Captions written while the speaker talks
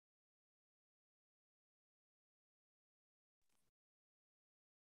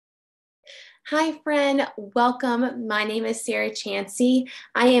Hi, friend. Welcome. My name is Sarah Chansey.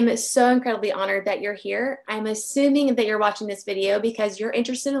 I am so incredibly honored that you're here. I'm assuming that you're watching this video because you're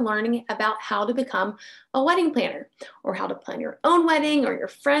interested in learning about how to become a wedding planner or how to plan your own wedding or your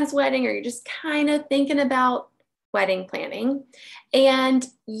friend's wedding, or you're just kind of thinking about wedding planning. And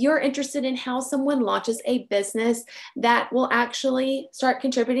you're interested in how someone launches a business that will actually start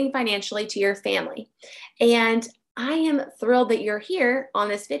contributing financially to your family. And I am thrilled that you're here on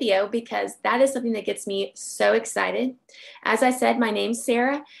this video because that is something that gets me so excited. As I said, my name's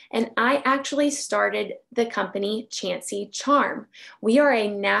Sarah, and I actually started the company Chansey Charm. We are a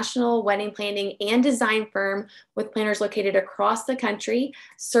national wedding planning and design firm with planners located across the country,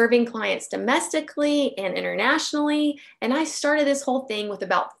 serving clients domestically and internationally. And I started this whole thing with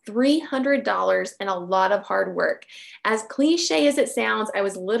about $300 and a lot of hard work. As cliche as it sounds, I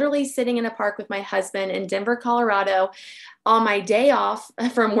was literally sitting in a park with my husband in Denver, Colorado, on my day off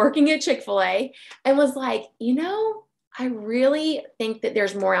from working at Chick-fil-A, and was like, I really think that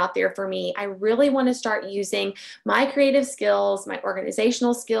there's more out there for me. I really want to start using my creative skills, my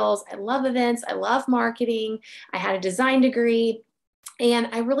organizational skills. I love events. I love marketing. I had a design degree. And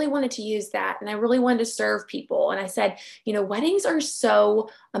I really wanted to use that. And I really wanted to serve people. And I said, weddings are so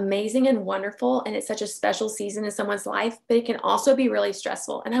amazing and wonderful. And it's such a special season in someone's life, but it can also be really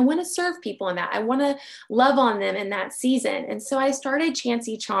stressful. And I want to serve people in that. I want to love on them in that season. And so I started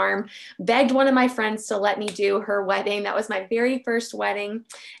Chansey Charm, begged one of my friends to let me do her wedding. That was my very first wedding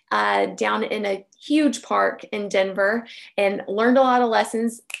down in a huge park in Denver, and learned a lot of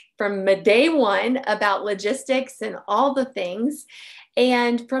lessons from day one about logistics and all the things.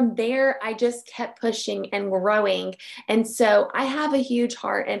 And from there, I just kept pushing and growing. And so I have a huge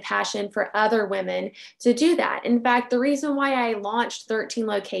heart and passion for other women to do that. In fact, the reason why I launched 13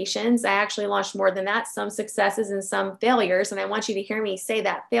 locations, I actually launched more than that, some successes and some failures. And I want you to hear me say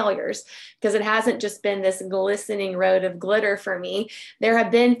that failures, because it hasn't just been this glistening road of glitter for me. There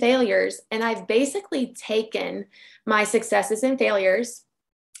have been failures, and I've basically taken my successes and failures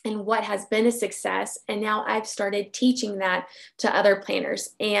and what has been a success. And now I've started teaching that to other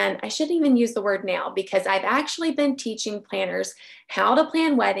planners. And I shouldn't even use the word now, because I've actually been teaching planners how to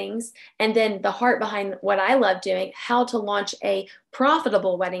plan weddings. And then the heart behind what I love doing, how to launch a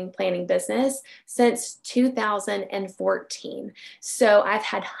profitable wedding planning business since 2014. So I've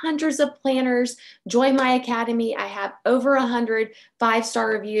had hundreds of planners join my academy. I have over 100 five-star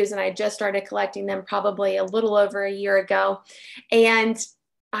reviews, and I just started collecting them probably a little over a year ago. And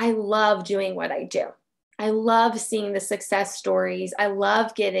I love doing what I do. I love seeing the success stories. I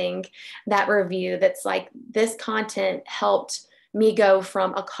love getting that review that's like, this content helped me go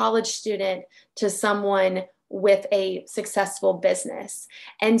from a college student to someone with a successful business.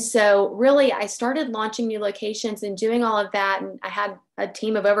 And so really, I started launching new locations and doing all of that. And I had a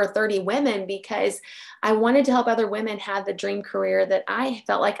team of over 30 women because I wanted to help other women have the dream career that I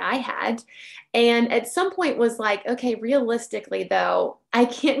felt like I had. And at some point was like, okay, realistically though, I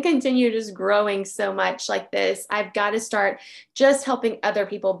can't continue just growing so much like this. I've got to start just helping other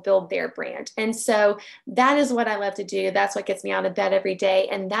people build their brand. And so that is what I love to do. That's what gets me out of bed every day.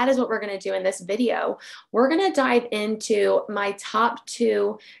 And that is what we're going to do in this video. We're going to dive into my top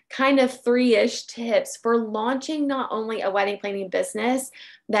two, kind of three-ish tips for launching not only a wedding planning business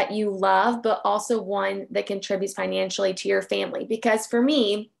that you love, but also one that contributes financially to your family. Because for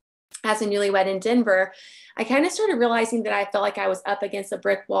me, as a newlywed in Denver, I kind of started realizing that I felt like I was up against a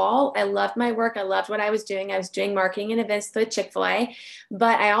brick wall. I loved my work. I loved what I was doing. I was doing marketing and events with Chick-fil-A,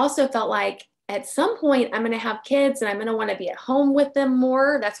 but I also felt like at some point I'm going to have kids and I'm going to want to be at home with them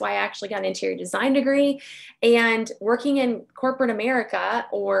more. That's why I actually got an interior design degree, and working in corporate America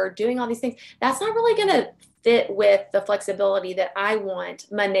or doing all these things, that's not really going to fit with the flexibility that I want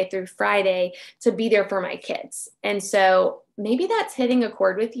Monday through Friday to be there for my kids. And so maybe that's hitting a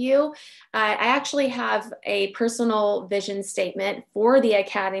chord with you. I actually have a personal vision statement for the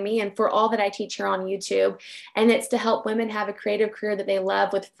Academy and for all that I teach here on YouTube. And it's to help women have a creative career that they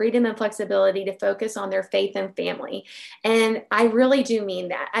love with freedom and flexibility to focus on their faith and family. And I really do mean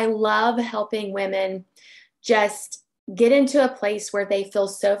that. I love helping women just get into a place where they feel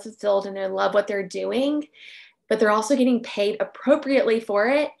so fulfilled and they love what they're doing, but they're also getting paid appropriately for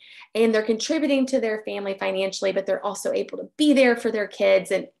it. And they're contributing to their family financially, but they're also able to be there for their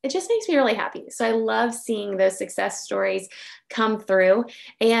kids. And it just makes me really happy. So I love seeing those success stories come through.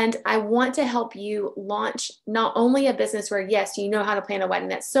 And I want to help you launch not only a business where, yes, you know how to plan a wedding.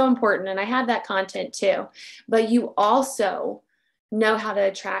 That's so important. And I have that content too, but you also know how to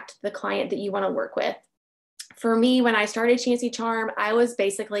attract the client that you want to work with. For me, when I started Chancy Charm, I was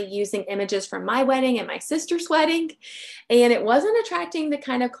basically using images from my wedding and my sister's wedding, and it wasn't attracting the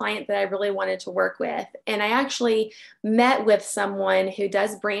kind of client that I really wanted to work with. And I actually met with someone who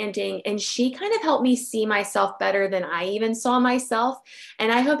does branding, and she kind of helped me see myself better than I even saw myself.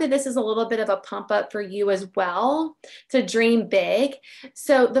 And I hope that this is a little bit of a pump up for you as well to dream big.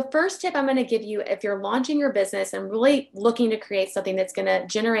 So the first tip I'm going to give you, if you're launching your business and really looking to create something that's going to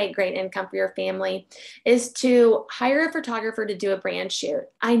generate great income for your family, is to hire a photographer to do a brand shoot.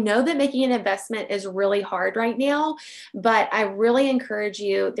 I know that making an investment is really hard right now, but I really encourage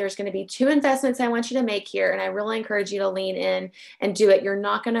you. There's going to be 2 investments I want you to make here, and I really encourage you to lean in and do it. You're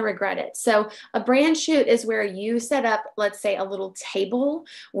not going to regret it. So a brand shoot is where you set up, let's say, a little table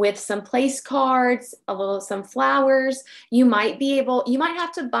with some place cards, some flowers. You might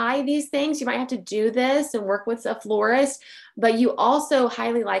have to buy these things. You might have to do this and work with a florist, but you also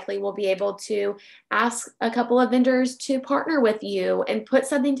highly likely will be able to ask a couple of vendors to partner with you and put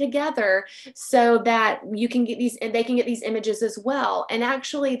something together so that you can get these, and they can get these images as well. And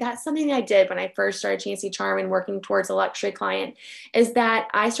actually, that's something I did when I first started Chancy Charm and working towards a luxury client, is that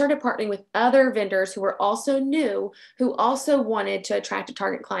I started partnering with other vendors who were also new, who also wanted to attract a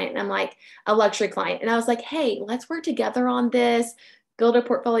target client. And I'm like, a luxury client. And I was like, hey, let's work together on this, build a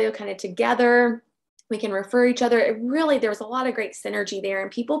portfolio kind of together. We can refer each other. There was a lot of great synergy there, and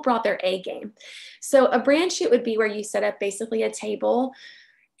people brought their A game. So a brand shoot would be where you set up basically a table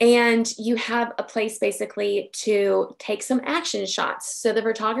and you have a place basically to take some action shots. So the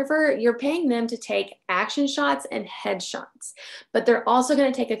photographer, you're paying them to take action shots and headshots, but they're also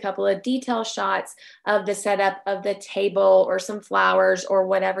going to take a couple of detail shots of the setup of the table or some flowers or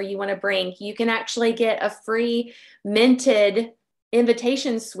whatever you want to bring. You can actually get a free minted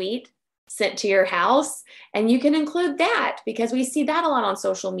invitation suite sent to your house, and you can include that because we see that a lot on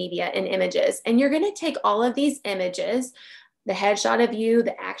social media and images. And you're going to take all of these images, the headshot of you,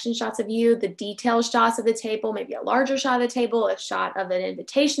 the action shots of you, the detailed shots of the table, maybe a larger shot of the table, a shot of an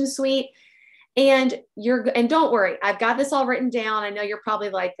invitation suite. And don't worry, I've got this all written down. I know you're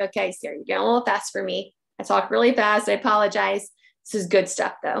probably like, okay, Sarah, you're going a little fast for me. I talk really fast. I apologize. This is good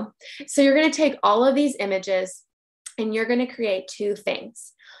stuff though. So you're going to take all of these images and you're going to create 2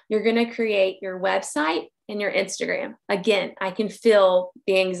 things. You're going to create your website and your Instagram. Again, I can feel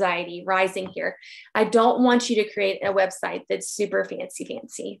the anxiety rising here. I don't want you to create a website that's super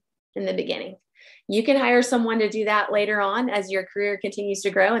fancy in the beginning. You can hire someone to do that later on as your career continues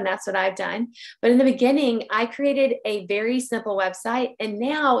to grow, and that's what I've done. But in the beginning, I created a very simple website, and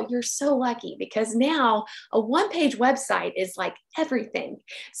now you're so lucky because now a 1-page website is like everything.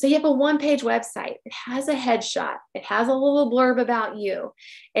 So you have a 1-page website. It has a headshot. It has a little blurb about you.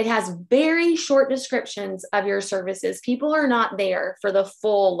 It has very short descriptions of your services. People are not there for the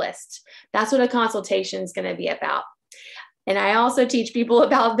full list. That's what a consultation is going to be about. And I also teach people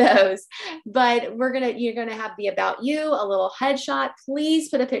about those, but you're going to have the about you, a little headshot. Please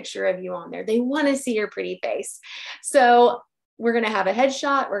put a picture of you on there. They want to see your pretty face. So we're going to have a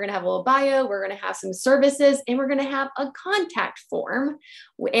headshot. We're going to have a little bio. We're going to have some services, and we're going to have a contact form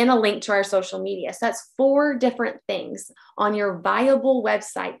and a link to our social media. So that's 4 different things on your viable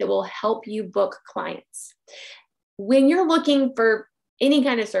website that will help you book clients. When you're looking for any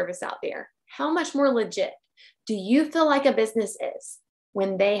kind of service out there, how much more legit do you feel like a business is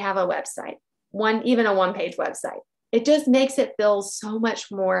when they have a website, even a 1-page website? It just makes it feel so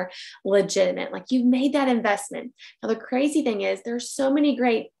much more legitimate, like you've made that investment. Now, the crazy thing is there's so many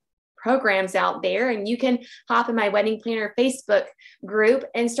great programs out there, and you can hop in my wedding planner Facebook group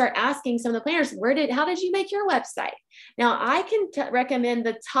and start asking some of the planners, how did you make your website? Now, I can recommend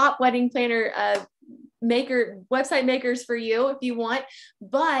the top wedding planner website makers for you if you want.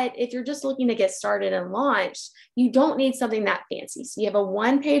 But if you're just looking to get started and launch, you don't need something that fancy. So you have a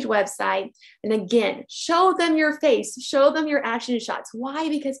 1-page website. And again, show them your face, show them your action shots. Why?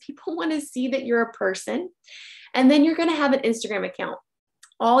 Because people want to see that you're a person. And then you're going to have an Instagram account.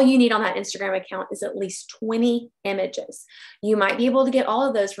 All you need on that Instagram account is at least 20 images. You might be able to get all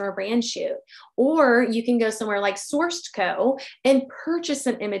of those from a brand shoot, or you can go somewhere like Sourced Co and purchase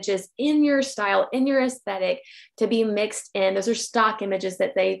some images in your style, in your aesthetic to be mixed in. Those are stock images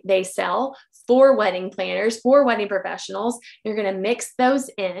that they sell for wedding planners, for wedding professionals. You're going to mix those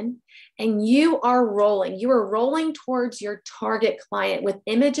in, and you are rolling towards your target client with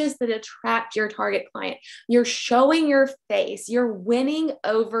images that attract your target client. You're showing your face. You're winning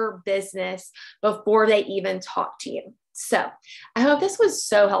over business before they even talk to you. So I hope this was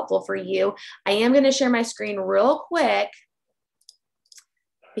so helpful for you. I am going to share my screen real quick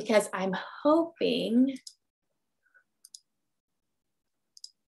because I'm hoping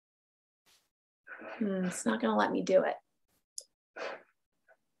It's not going to let me do it.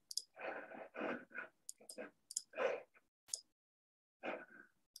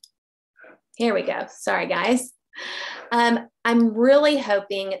 Here we go. Sorry, guys. I'm really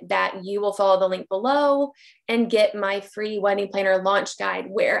hoping that you will follow the link below and get my free wedding planner launch guide,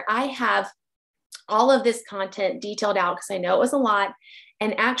 where I have all of this content detailed out, because I know it was a lot.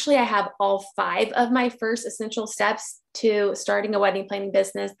 And actually, I have all 5 of my first essential steps to starting a wedding planning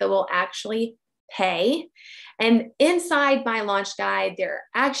business that will actually pay. And inside my launch guide, there are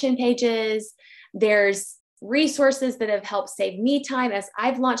action pages, there's resources that have helped save me time as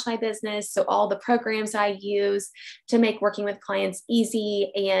I've launched my business. So all the programs I use to make working with clients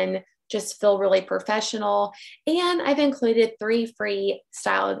easy and just feel really professional. And I've included 3 free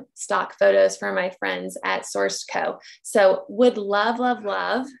styled stock photos for my friends at Sourced Co. So would love, love,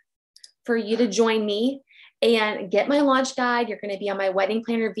 love for you to join me and get my launch guide. You're going to be on my wedding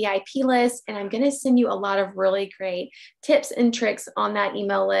planner VIP list, and I'm going to send you a lot of really great tips and tricks on that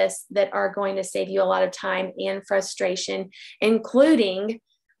email list that are going to save you a lot of time and frustration, including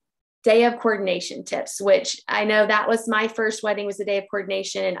day of coordination tips, which I know that was my first wedding, was the day of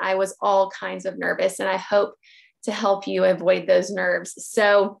coordination, and I was all kinds of nervous, and I hope to help you avoid those nerves.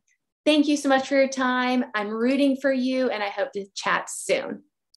 So thank you so much for your time. I'm rooting for you, and I hope to chat soon.